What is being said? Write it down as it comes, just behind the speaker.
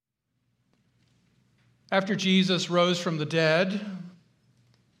After Jesus rose from the dead,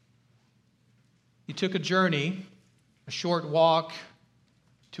 he took a journey, a short walk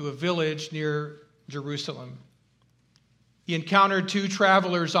to a village near Jerusalem. He encountered two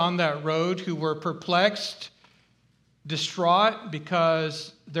travelers on that road who were perplexed, distraught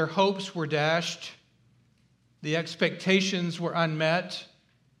because their hopes were dashed, the expectations were unmet,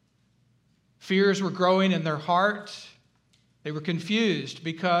 fears were growing in their heart. They were confused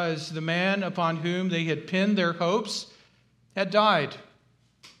because the man upon whom they had pinned their hopes had died.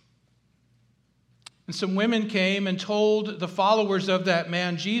 And some women came and told the followers of that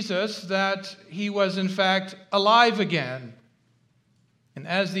man, Jesus, that he was in fact alive again. And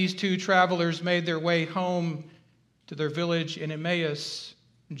as these two travelers made their way home to their village in Emmaus,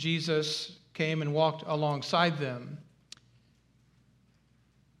 Jesus came and walked alongside them.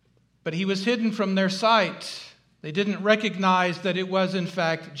 But he was hidden from their sight. They didn't recognize that it was in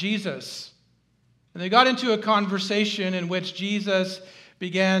fact Jesus. And they got into a conversation in which Jesus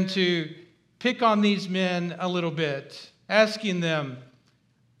began to pick on these men a little bit, asking them,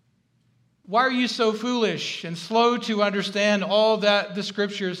 "Why are you so foolish and slow to understand all that the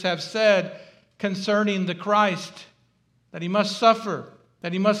Scriptures have said concerning the Christ, that he must suffer,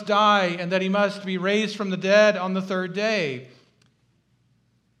 that he must die, and that he must be raised from the dead on the third day?"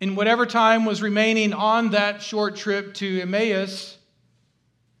 In whatever time was remaining on that short trip to Emmaus,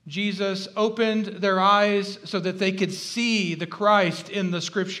 Jesus opened their eyes so that they could see the Christ in the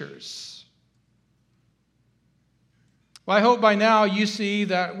Scriptures. Well, I hope by now you see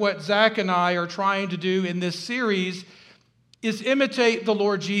that what Zach and I are trying to do in this series is imitate the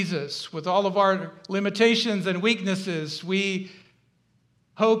Lord Jesus. With all of our limitations and weaknesses, we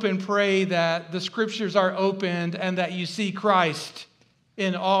hope and pray that the Scriptures are opened and that you see Christ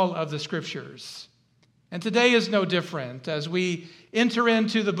in all of the Scriptures. And today is no different. As we enter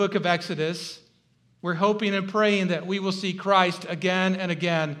into the book of Exodus, we're hoping and praying that we will see Christ again and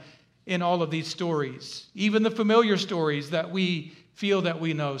again in all of these stories, even the familiar stories that we feel that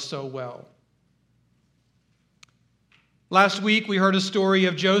we know so well. Last week, we heard a story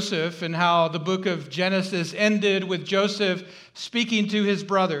of Joseph and how the book of Genesis ended with Joseph speaking to his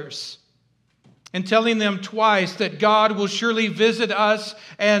brothers and telling them twice that God will surely visit us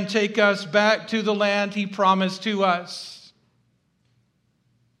and take us back to the land he promised to us.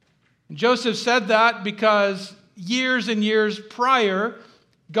 And Joseph said that because years and years prior,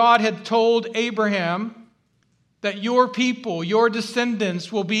 God had told Abraham that your people, your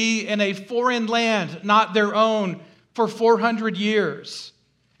descendants, will be in a foreign land, not their own, for 400 years.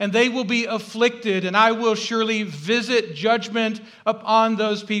 And they will be afflicted, and I will surely visit judgment upon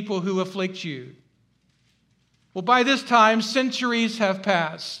those people who afflict you. Well, by this time, centuries have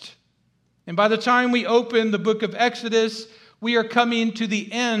passed. And by the time we open the book of Exodus, we are coming to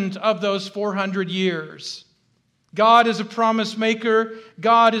the end of those 400 years. God is a promise maker.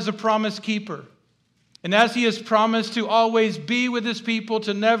 God is a promise keeper. And as he has promised to always be with his people,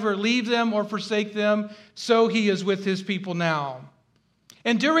 to never leave them or forsake them, so he is with his people now.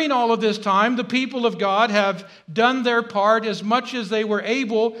 And during all of this time, the people of God have done their part as much as they were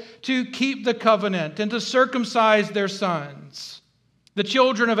able to keep the covenant and to circumcise their sons. The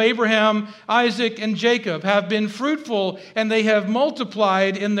children of Abraham, Isaac, and Jacob have been fruitful, and they have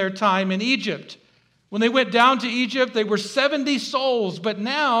multiplied in their time in Egypt. When they went down to Egypt, they were 70 souls, but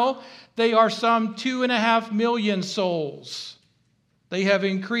now they are some 2.5 million souls. They have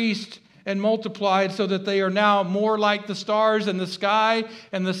increased and multiplied so that they are now more like the stars in the sky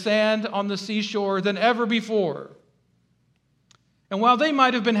and the sand on the seashore than ever before. And while they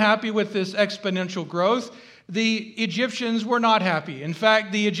might have been happy with this exponential growth, the Egyptians were not happy. In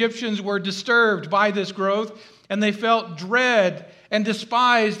fact, the Egyptians were disturbed by this growth, and they felt dread and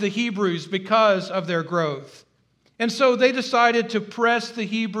despised the Hebrews because of their growth. And so they decided to press the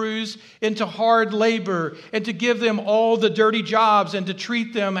Hebrews into hard labor and to give them all the dirty jobs and to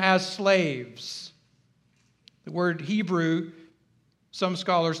treat them as slaves. The word Hebrew, some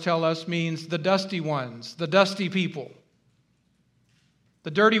scholars tell us, means the dusty ones, the dusty people, the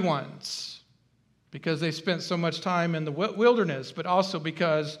dirty ones, because they spent so much time in the wilderness, but also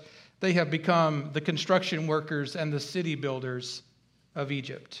because they have become the construction workers and the city builders of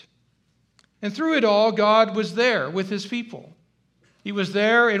Egypt. And through it all, God was there with his people. He was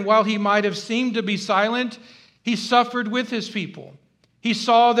there, and while he might have seemed to be silent, he suffered with his people. He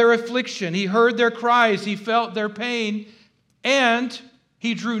saw their affliction, he heard their cries, he felt their pain, and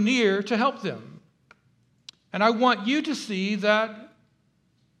he drew near to help them. And I want you to see that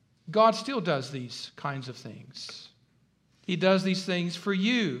God still does these kinds of things. He does these things for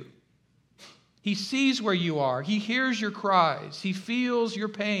you. He sees where you are. He hears your cries. He feels your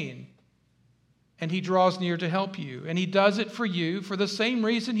pain. and he draws near to help you. And he does it for you for the same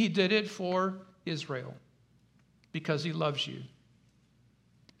reason he did it for Israel, because he loves you.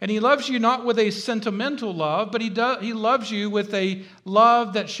 And he loves you not with a sentimental love, but he loves you with a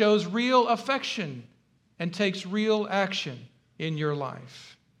love that shows real affection and takes real action in your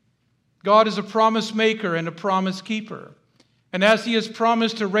life. God is a promise maker and a promise keeper. And as he has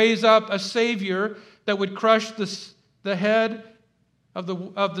promised to raise up a Savior that would crush the head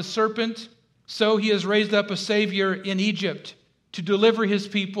of the serpent, so he has raised up a Savior in Egypt to deliver his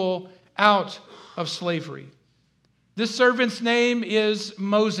people out of slavery. This servant's name is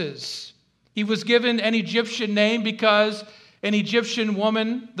Moses. He was given an Egyptian name because an Egyptian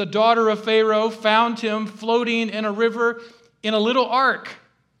woman, the daughter of Pharaoh, found him floating in a river in a little ark.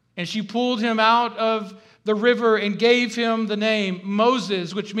 And she pulled him out of the river and gave him the name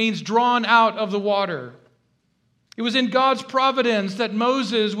Moses, which means drawn out of the water. It was in God's providence that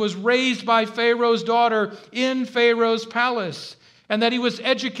Moses was raised by Pharaoh's daughter in Pharaoh's palace, and that he was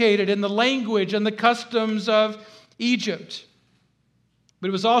educated in the language and the customs of Egypt. But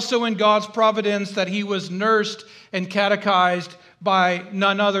it was also in God's providence that he was nursed and catechized by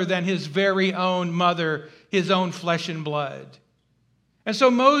none other than his very own mother, his own flesh and blood. And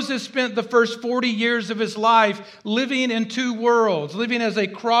so Moses spent the first 40 years of his life living in two worlds, living as a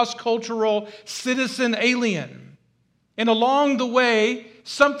cross-cultural citizen alien. And along the way,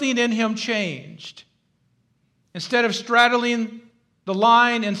 something in him changed. Instead of straddling the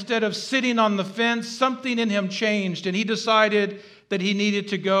line, instead of sitting on the fence, something in him changed, and he decided that he needed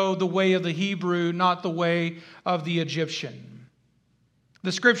to go the way of the Hebrew, not the way of the Egyptian.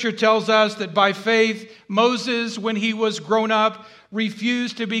 The scripture tells us that by faith, Moses, when he was grown up,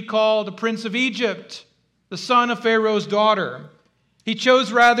 refused to be called the prince of Egypt, the son of Pharaoh's daughter. He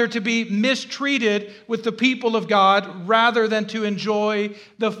chose rather to be mistreated with the people of God rather than to enjoy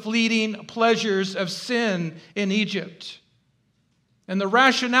the fleeting pleasures of sin in Egypt. And the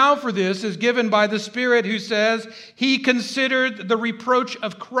rationale for this is given by the Spirit, who says he considered the reproach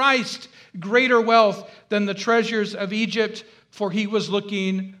of Christ greater wealth than the treasures of Egypt, for he was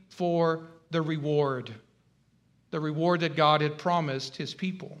looking for the reward that God had promised his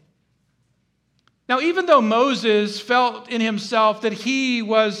people. Now, even though Moses felt in himself that he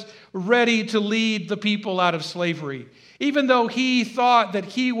was ready to lead the people out of slavery, even though he thought that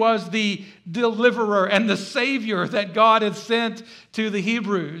he was the deliverer and the Savior that God had sent to the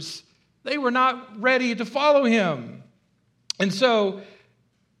Hebrews, they were not ready to follow him. And so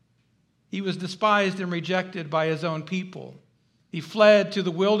he was despised and rejected by his own people. He fled to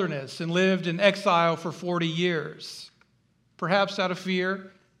the wilderness and lived in exile for 40 years, perhaps out of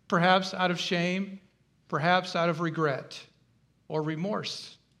fear, perhaps out of shame, perhaps out of regret or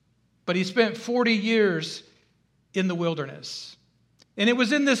remorse. But he spent 40 years in the wilderness. And it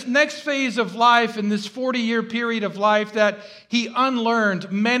was in this next phase of life, in this 40-year period of life, that he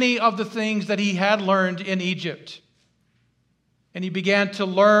unlearned many of the things that he had learned in Egypt. And he began to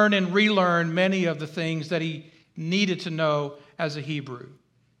learn and relearn many of the things that he needed to know as a Hebrew.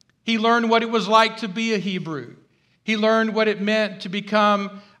 He learned what it was like to be a Hebrew. He learned what it meant to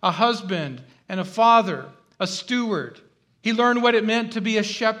become a husband and a father, a steward. He learned what it meant to be a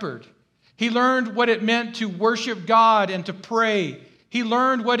shepherd. He learned what it meant to worship God and to pray. He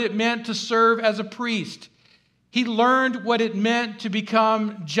learned what it meant to serve as a priest. He learned what it meant to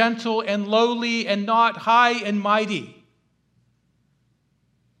become gentle and lowly and not high and mighty.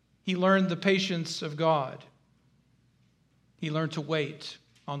 He learned the patience of God. He learned to wait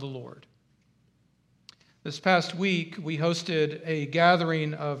on the Lord. This past week, we hosted a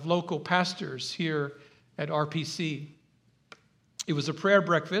gathering of local pastors here at RPC. It was a prayer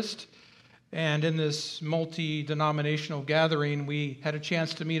breakfast, and in this multi-denominational gathering, we had a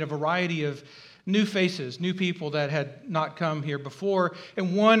chance to meet a variety of new faces, new people that had not come here before.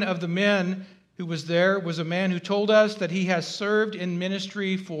 And one of the men who was there was a man who told us that he has served in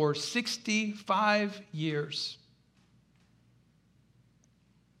ministry for 65 years.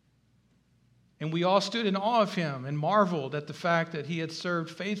 And we all stood in awe of him and marveled at the fact that he had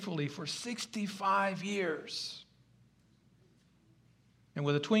served faithfully for 65 years. And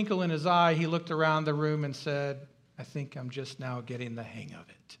with a twinkle in his eye, he looked around the room and said, "I think I'm just now getting the hang of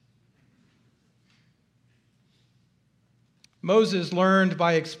it." Moses learned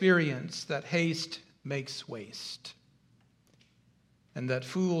by experience that haste makes waste, and that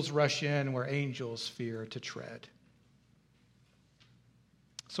fools rush in where angels fear to tread.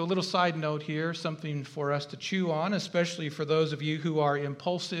 So a little side note here, something for us to chew on, especially for those of you who are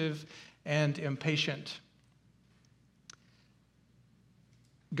impulsive and impatient.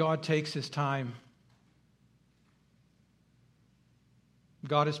 God takes his time.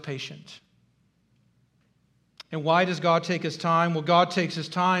 God is patient. And why does God take his time? Well, God takes his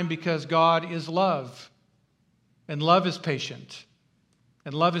time because God is love. And love is patient.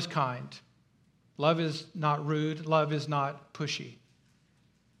 And love is kind. Love is not rude. Love is not pushy.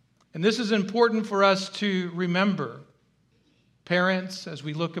 And this is important for us to remember. Parents, as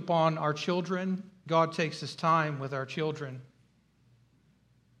we look upon our children, God takes his time with our children.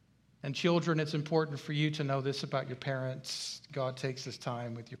 And children, it's important for you to know this about your parents. God takes his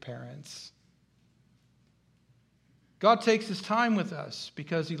time with your parents. God takes his time with us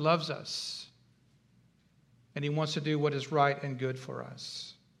because he loves us. And he wants to do what is right and good for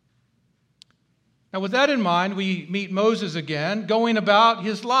us. Now, with that in mind, we meet Moses again, going about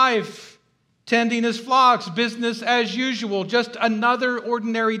his life, tending his flocks, business as usual, just another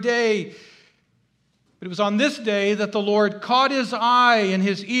ordinary day. But it was on this day that the Lord caught his eye and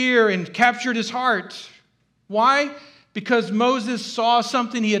his ear and captured his heart. Why? Because Moses saw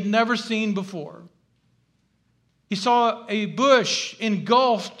something he had never seen before. He saw a bush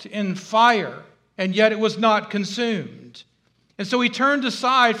engulfed in fire, and yet it was not consumed. And so he turned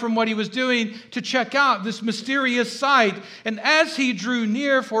aside from what he was doing to check out this mysterious sight. And as he drew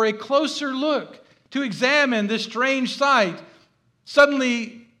near for a closer look to examine this strange sight,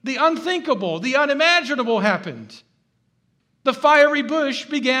 suddenly the unthinkable, the unimaginable happened. The fiery bush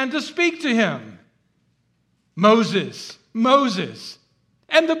began to speak to him. Moses, Moses.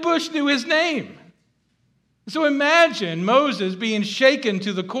 And the bush knew his name. So imagine Moses being shaken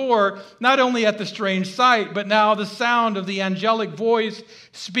to the core, not only at the strange sight, but now the sound of the angelic voice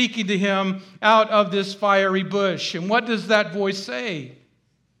speaking to him out of this fiery bush. And what does that voice say?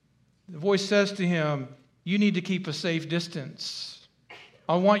 The voice says to him, you need to keep a safe distance.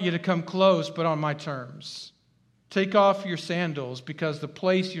 I want you to come close, but on my terms. Take off your sandals because the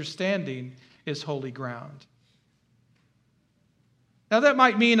place you're standing is holy ground. Now, that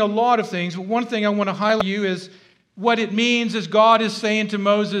might mean a lot of things, but one thing I want to highlight to you is what it means is God is saying to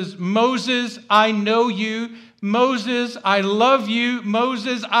Moses, Moses, I know you. Moses, I love you.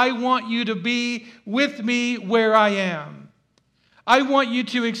 Moses, I want you to be with me where I am. I want you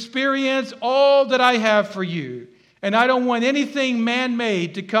to experience all that I have for you, and I don't want anything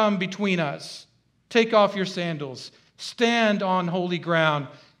man-made to come between us. Take off your sandals. Stand on holy ground.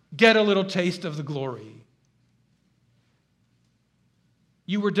 Get a little taste of the glory.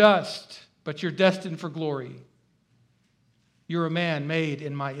 You were dust, but you're destined for glory. You're a man made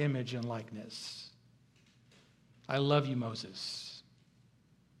in my image and likeness. I love you, Moses.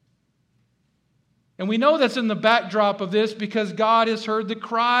 And we know that's in the backdrop of this because God has heard the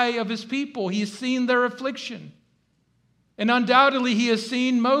cry of his people. He's seen their affliction. And undoubtedly, he has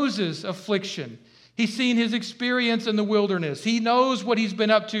seen Moses' affliction. He's seen his experience in the wilderness. He knows what he's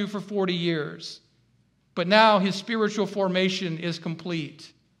been up to for 40 years. But now his spiritual formation is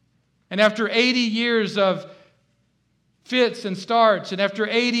complete. And after 80 years of fits and starts, and after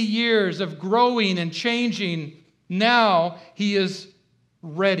 80 years of growing and changing, now he is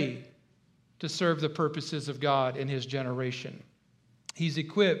ready to serve the purposes of God in his generation. He's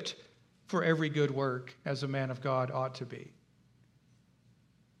equipped for every good work as a man of God ought to be.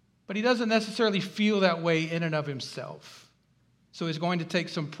 But he doesn't necessarily feel that way in and of himself. So he's going to take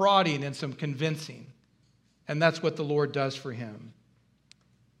some prodding and some convincing. And that's what the Lord does for him.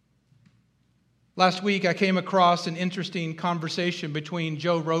 Last week, I came across an interesting conversation between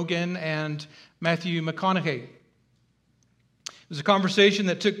Joe Rogan and Matthew McConaughey. It was a conversation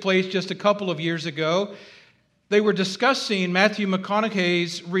that took place just a couple of years ago. They were discussing Matthew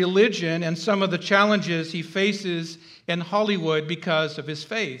McConaughey's religion and some of the challenges he faces in Hollywood because of his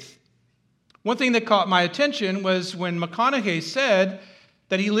faith. One thing that caught my attention was when McConaughey said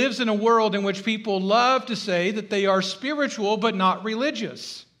that he lives in a world in which people love to say that they are spiritual but not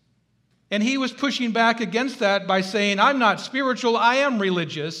religious. And he was pushing back against that by saying, I'm not spiritual, I am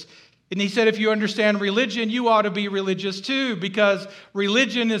religious. And he said, if you understand religion, you ought to be religious too, because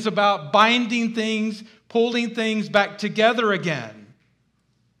religion is about binding things, pulling things back together again.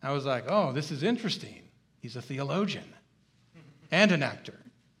 I was like, oh, this is interesting. He's a theologian and an actor.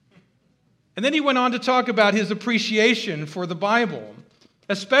 And then he went on to talk about his appreciation for the Bible,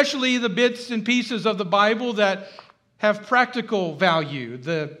 especially the bits and pieces of the Bible that have practical value,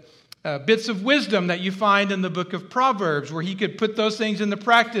 the bits of wisdom that you find in the book of Proverbs, where he could put those things into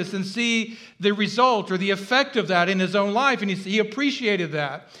practice and see the result or the effect of that in his own life, and he appreciated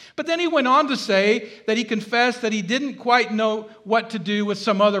that. But then he went on to say that he confessed that he didn't quite know what to do with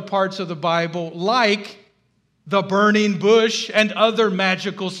some other parts of the Bible, like the burning bush and other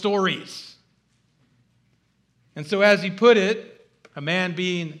magical stories. And so as he put it, a man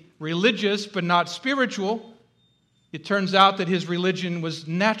being religious but not spiritual, it turns out that his religion was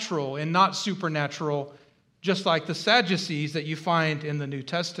natural and not supernatural, just like the Sadducees that you find in the New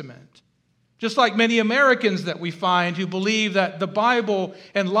Testament. Just like many Americans that we find who believe that the Bible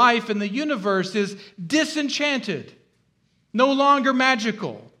and life in the universe is disenchanted, no longer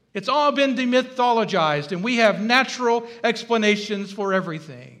magical. It's all been demythologized, and we have natural explanations for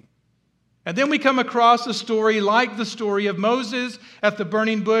everything. And then we come across a story like the story of Moses at the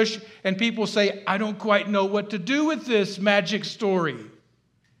burning bush, and people say, I don't quite know what to do with this magic story.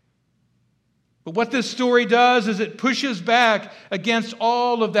 But what this story does is it pushes back against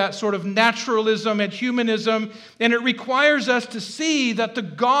all of that sort of naturalism and humanism, and it requires us to see that the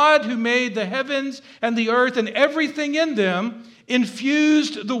God who made the heavens and the earth and everything in them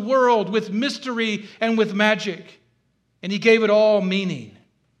infused the world with mystery and with magic, and he gave it all meaning.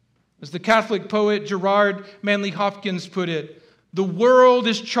 As the Catholic poet Gerard Manley Hopkins put it, the world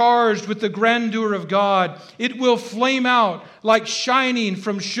is charged with the grandeur of God. It will flame out like shining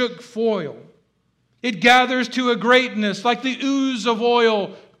from shook foil. It gathers to a greatness like the ooze of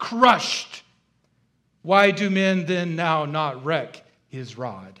oil crushed. Why do men then now not reck his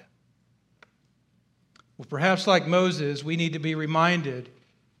rod? Well, perhaps like Moses, we need to be reminded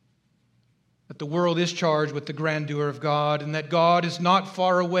that the world is charged with the grandeur of God, and that God is not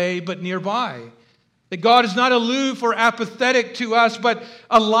far away but nearby. That God is not aloof or apathetic to us, but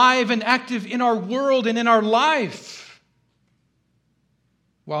alive and active in our world and in our life.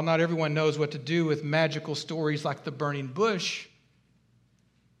 While not everyone knows what to do with magical stories like the burning bush,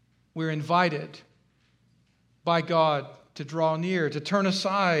 we're invited by God to draw near, to turn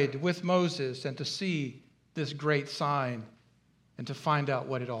aside with Moses and to see this great sign and to find out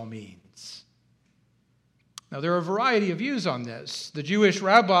what it all means. Now, there are a variety of views on this. The Jewish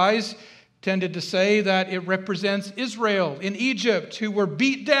rabbis tended to say that it represents Israel in Egypt, who were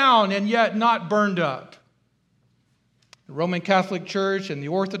beat down and yet not burned up. The Roman Catholic Church and the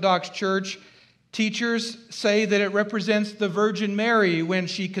Orthodox Church teachers say that it represents the Virgin Mary when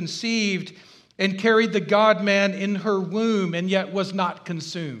she conceived and carried the God-man in her womb and yet was not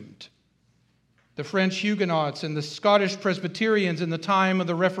consumed. The French Huguenots and the Scottish Presbyterians in the time of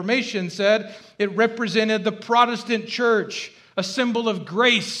the Reformation said it represented the Protestant church, a symbol of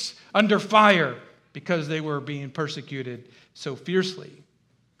grace under fire because they were being persecuted so fiercely.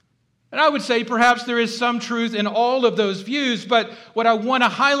 And I would say perhaps there is some truth in all of those views, but what I want to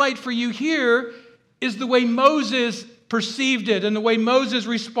highlight for you here is the way Moses perceived it and the way Moses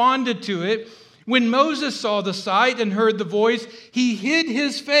responded to it. When Moses saw the sight and heard the voice, he hid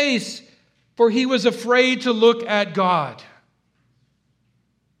his face, for he was afraid to look at God.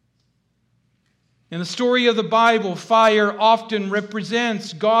 In the story of the Bible, fire often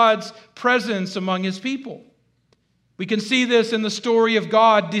represents God's presence among his people. We can see this in the story of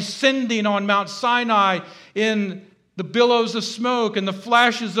God descending on Mount Sinai in the billows of smoke and the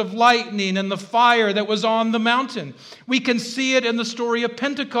flashes of lightning and the fire that was on the mountain. We can see it in the story of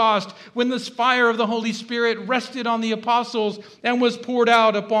Pentecost when this fire of the Holy Spirit rested on the apostles and was poured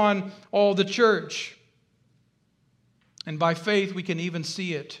out upon all the church. And by faith, we can even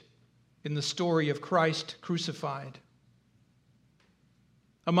see it in the story of Christ crucified.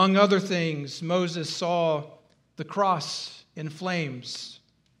 Among other things, Moses saw the cross in flames.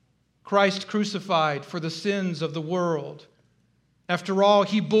 Christ crucified for the sins of the world. After all,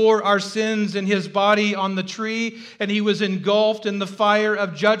 he bore our sins in his body on the tree, and he was engulfed in the fire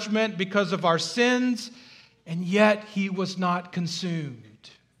of judgment because of our sins, and yet he was not consumed.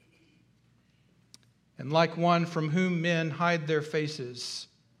 And like one from whom men hide their faces,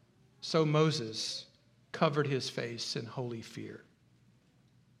 so Moses covered his face in holy fear.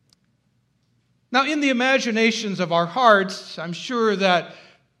 Now, in the imaginations of our hearts, I'm sure that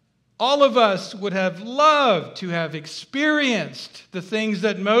all of us would have loved to have experienced the things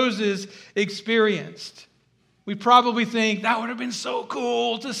that Moses experienced. We probably think that would have been so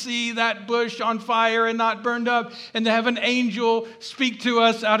cool to see that bush on fire and not burned up, and to have an angel speak to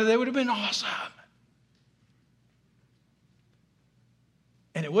us out of there. It would have been awesome.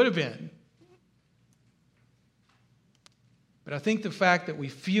 And it would have been. But I think the fact that we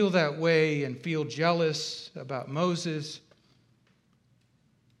feel that way and feel jealous about Moses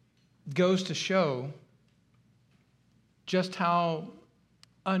goes to show just how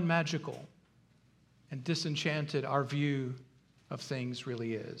unmagical and disenchanted our view of things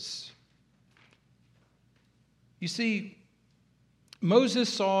really is. You see, Moses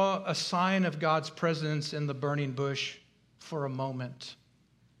saw a sign of God's presence in the burning bush for a moment.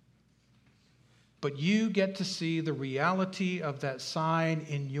 But you get to see the reality of that sign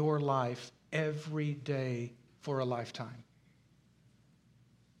in your life every day for a lifetime.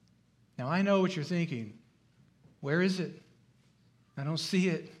 Now, I know what you're thinking. Where is it? I don't see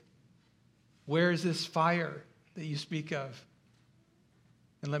it. Where is this fire that you speak of?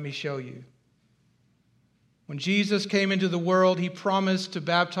 And let me show you. When Jesus came into the world, he promised to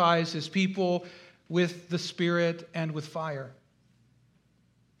baptize his people with the Spirit and with fire.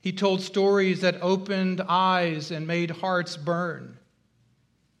 He told stories that opened eyes and made hearts burn.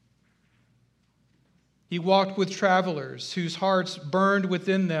 He walked with travelers whose hearts burned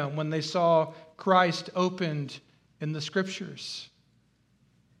within them when they saw Christ opened in the Scriptures.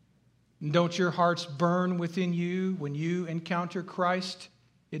 And don't your hearts burn within you when you encounter Christ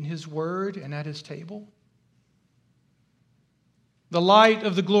in his word and at his table? The light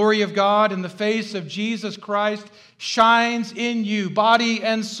of the glory of God in the face of Jesus Christ shines in you, body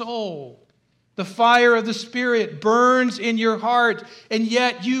and soul. The fire of the Spirit burns in your heart, and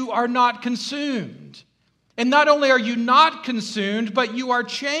yet you are not consumed. And not only are you not consumed, but you are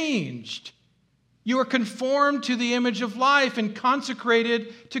changed. You are conformed to the image of life and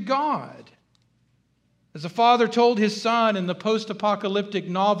consecrated to God. As a father told his son in the post-apocalyptic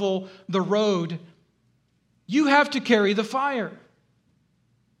novel, The Road, you have to carry the fire.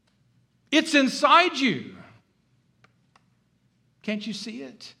 It's inside you. Can't you see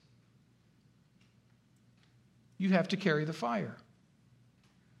it? You have to carry the fire.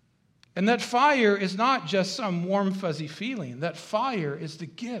 And that fire is not just some warm, fuzzy feeling. That fire is the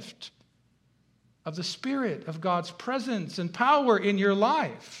gift of the Spirit, of God's presence and power in your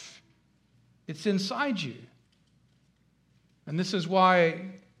life. It's inside you. And this is why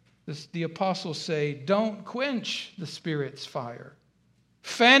the apostles say, don't quench the Spirit's fire.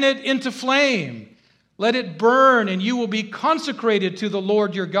 Fan it into flame. Let it burn, and you will be consecrated to the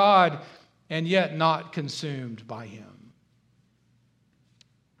Lord your God, and yet not consumed by him.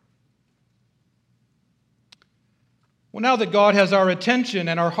 Well, now that God has our attention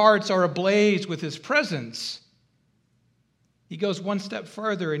and our hearts are ablaze with his presence, he goes one step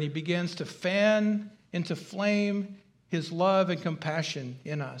further and he begins to fan into flame his love and compassion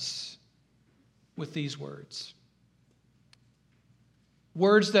in us with these words.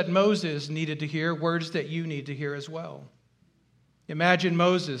 Words that Moses needed to hear, words that you need to hear as well. Imagine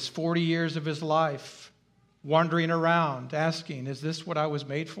Moses, 40 years of his life, wandering around, asking, is this what I was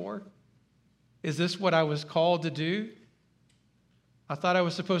made for? Is this what I was called to do? I thought I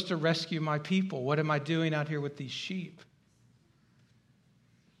was supposed to rescue my people. What am I doing out here with these sheep?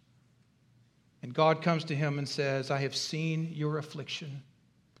 And God comes to him and says, I have seen your affliction.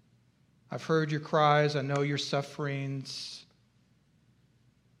 I've heard your cries. I know your sufferings.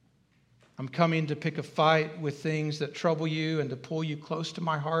 I'm coming to pick a fight with things that trouble you and to pull you close to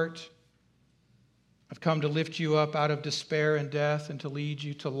my heart. I've come to lift you up out of despair and death and to lead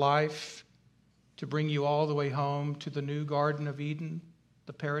you to life, to bring you all the way home to the new Garden of Eden,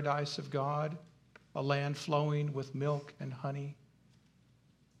 the paradise of God, a land flowing with milk and honey.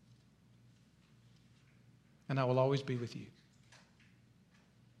 And I will always be with you.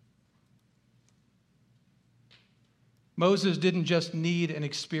 Moses didn't just need an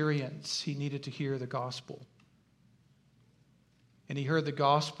experience, he needed to hear the gospel. And he heard the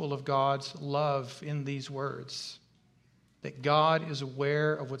gospel of God's love in these words, that God is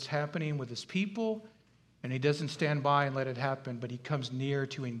aware of what's happening with his people, and he doesn't stand by and let it happen, but he comes near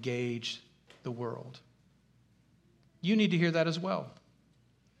to engage the world. You need to hear that as well.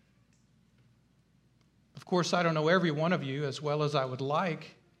 Of course, I don't know every one of you as well as I would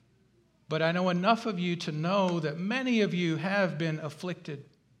like, but I know enough of you to know that many of you have been afflicted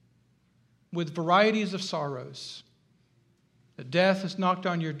with varieties of sorrows. That death has knocked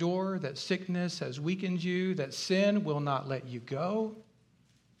on your door, that sickness has weakened you, that sin will not let you go.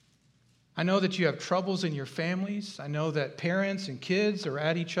 I know that you have troubles in your families. I know that parents and kids are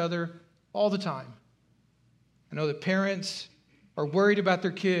at each other all the time. I know that parents are worried about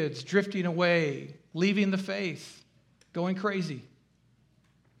their kids drifting away, leaving the faith, going crazy.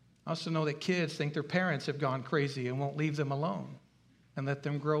 I also know that kids think their parents have gone crazy and won't leave them alone and let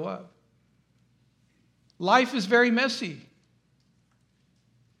them grow up. Life is very messy.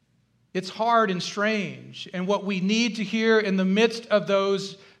 It's hard and strange. And what we need to hear in the midst of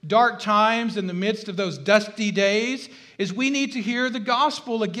those dark times, in the midst of those dusty days, is we need to hear the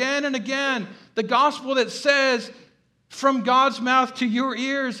gospel again and again. The gospel that says from God's mouth to your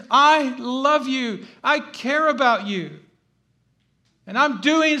ears, I love you. I care about you. And I'm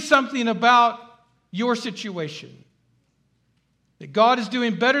doing something about your situation. That God is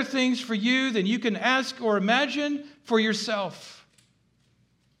doing better things for you than you can ask or imagine for yourself.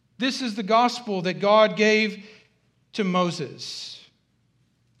 This is the gospel that God gave to Moses.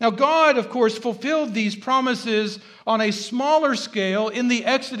 Now, God, of course, fulfilled these promises on a smaller scale in the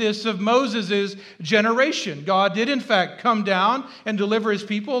exodus of Moses' generation. God did, in fact, come down and deliver his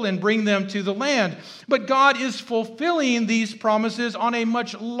people and bring them to the land. But God is fulfilling these promises on a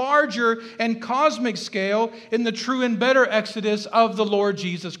much larger and cosmic scale in the true and better exodus of the Lord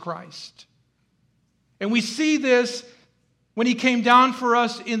Jesus Christ. And we see this when he came down for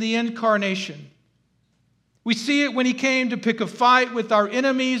us in the incarnation. We see it when he came to pick a fight with our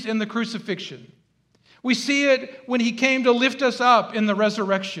enemies in the crucifixion. We see it when he came to lift us up in the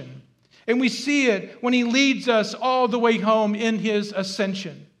resurrection. And we see it when he leads us all the way home in his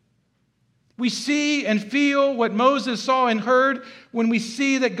ascension. We see and feel what Moses saw and heard when we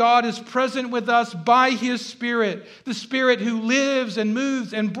see that God is present with us by his Spirit, the Spirit who lives and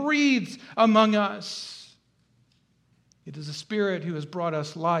moves and breathes among us. It is a Spirit who has brought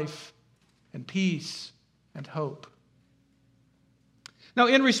us life and peace and hope. Now,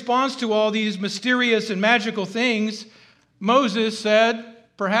 in response to all these mysterious and magical things, Moses said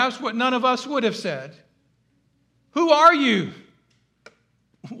perhaps what none of us would have said. Who are you?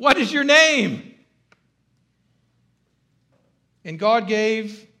 What is your name? And God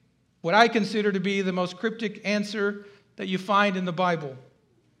gave what I consider to be the most cryptic answer that you find in the Bible.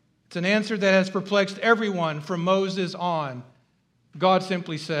 It's an answer that has perplexed everyone from Moses on. God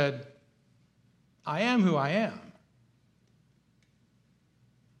simply said, I am who I am.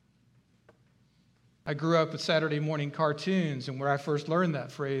 I grew up with Saturday morning cartoons, and where I first learned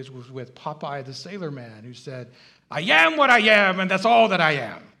that phrase was with Popeye the Sailor Man, who said, I am what I am, and that's all that I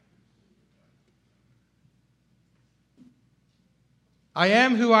am. I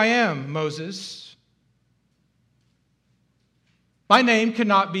am who I am, Moses. My name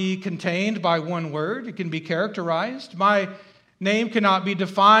cannot be contained by one word. It can be characterized. My name cannot be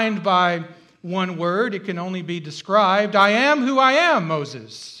defined by one word. It can only be described. I am who I am,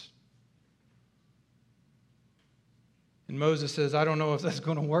 Moses. And Moses says, I don't know if that's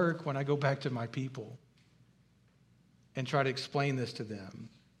going to work when I go back to my people and try to explain this to them.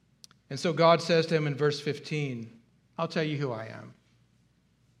 And so God says to him in verse 15, I'll tell you who I am.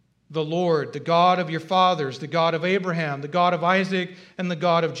 The Lord, the God of your fathers, the God of Abraham, the God of Isaac, and the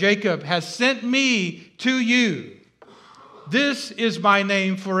God of Jacob has sent me to you. This is my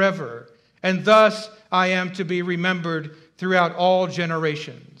name forever, and thus I am to be remembered throughout all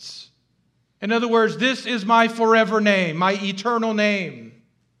generations. In other words, this is my forever name, my eternal name.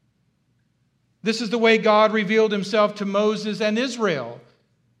 This is the way God revealed himself to Moses and Israel.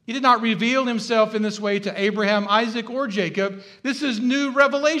 He did not reveal himself in this way to Abraham, Isaac, or Jacob. This is new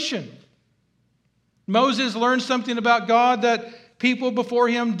revelation. Moses learned something about God that people before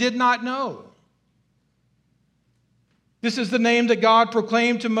him did not know. This is the name that God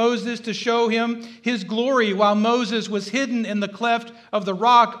proclaimed to Moses to show him his glory while Moses was hidden in the cleft of the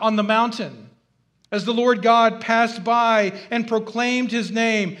rock on the mountain. As the Lord God passed by and proclaimed his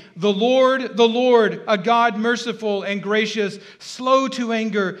name, the Lord, a God merciful and gracious, slow to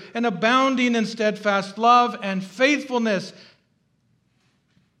anger, and abounding in steadfast love and faithfulness,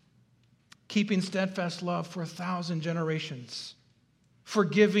 keeping steadfast love for 1,000 generations,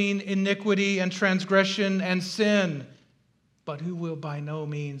 forgiving iniquity and transgression and sin, but who will by no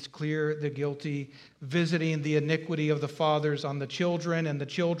means clear the guilty, visiting the iniquity of the fathers on the children and the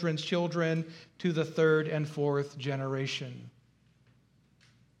children's children to the 3rd and 4th generation.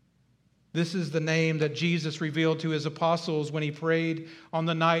 This is the name that Jesus revealed to his apostles when he prayed on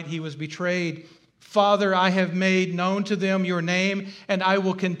the night he was betrayed. Father, I have made known to them your name, and I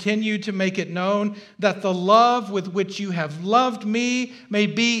will continue to make it known, that the love with which you have loved me may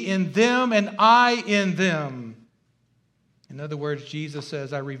be in them and I in them. In other words, Jesus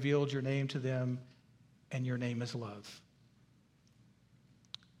says, I revealed your name to them, and your name is love.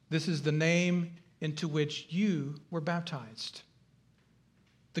 This is the name into which you were baptized.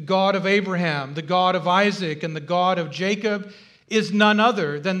 The God of Abraham, the God of Isaac, and the God of Jacob is none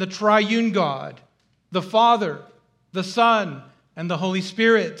other than the triune God, the Father, the Son, and the Holy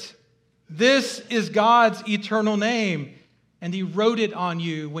Spirit. This is God's eternal name, and he wrote it on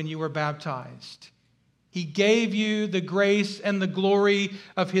you when you were baptized. He gave you the grace and the glory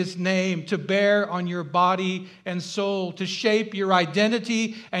of his name to bear on your body and soul, to shape your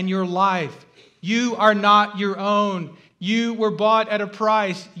identity and your life. You are not your own. You were bought at a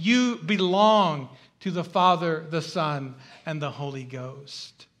price. You belong to the Father, the Son, and the Holy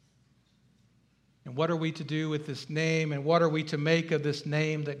Ghost. And what are we to do with this name, and what are we to make of this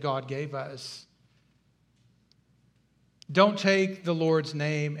name that God gave us? Don't take the Lord's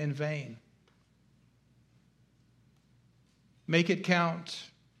name in vain. Make it count.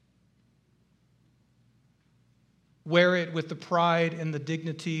 Wear it with the pride and the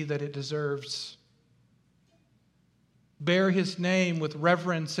dignity that it deserves. Bear his name with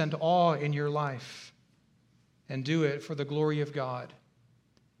reverence and awe in your life, and do it for the glory of God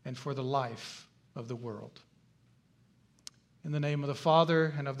and for the life of the world. In the name of the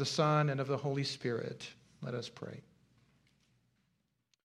Father, and of the Son, and of the Holy Spirit, let us pray.